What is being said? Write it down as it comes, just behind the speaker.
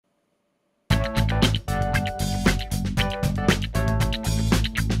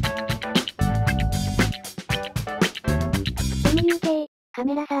カ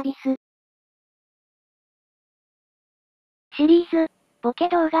メラサービス。シリーズ、ボケ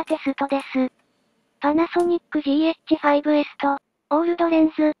動画テストです。パナソニック GH5s と、オールドレン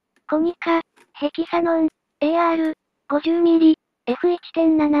ズ、コニカ、ヘキサノン、AR、50mm、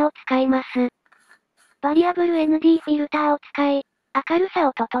f1.7 を使います。バリアブル ND フィルターを使い、明るさ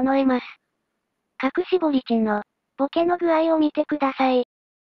を整えます。隠し彫り値の、ボケの具合を見てください。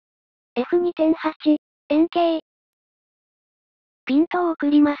f2.8、円形。ピントを送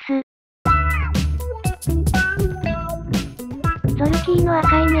ります。ゾルキーの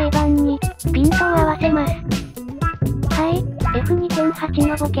赤い名板に、ピントを合わせます。はい、f2.8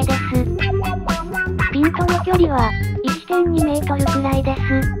 のボケです。ピントの距離は、1.2 メートルくらいです。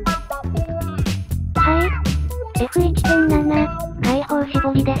はい、f1.7、開放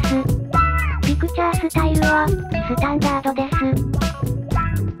絞りです。ピクチャースタイルは、スタンダードです。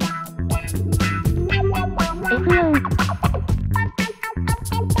f4。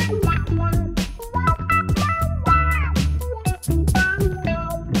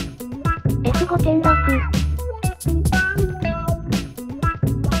f5.6。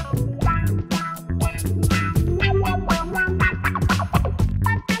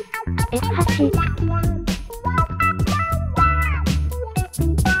f8。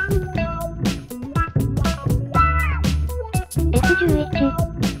f11。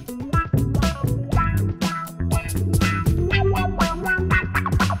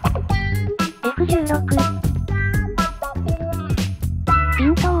f16。ピ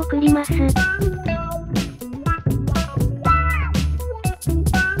ントを送ります。はい。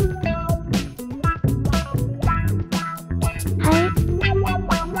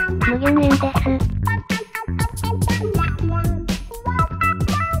無限円です。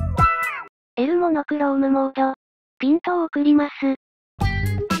L モノクロームモード。ピントを送ります。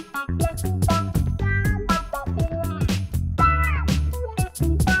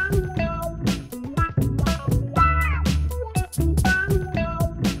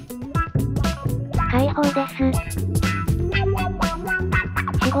開放です。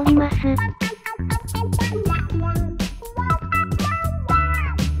絞ります。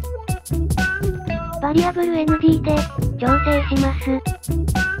バリアブル ND で調整します。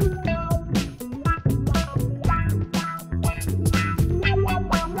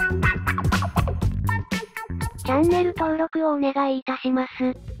チャンネル登録をお願いいたします。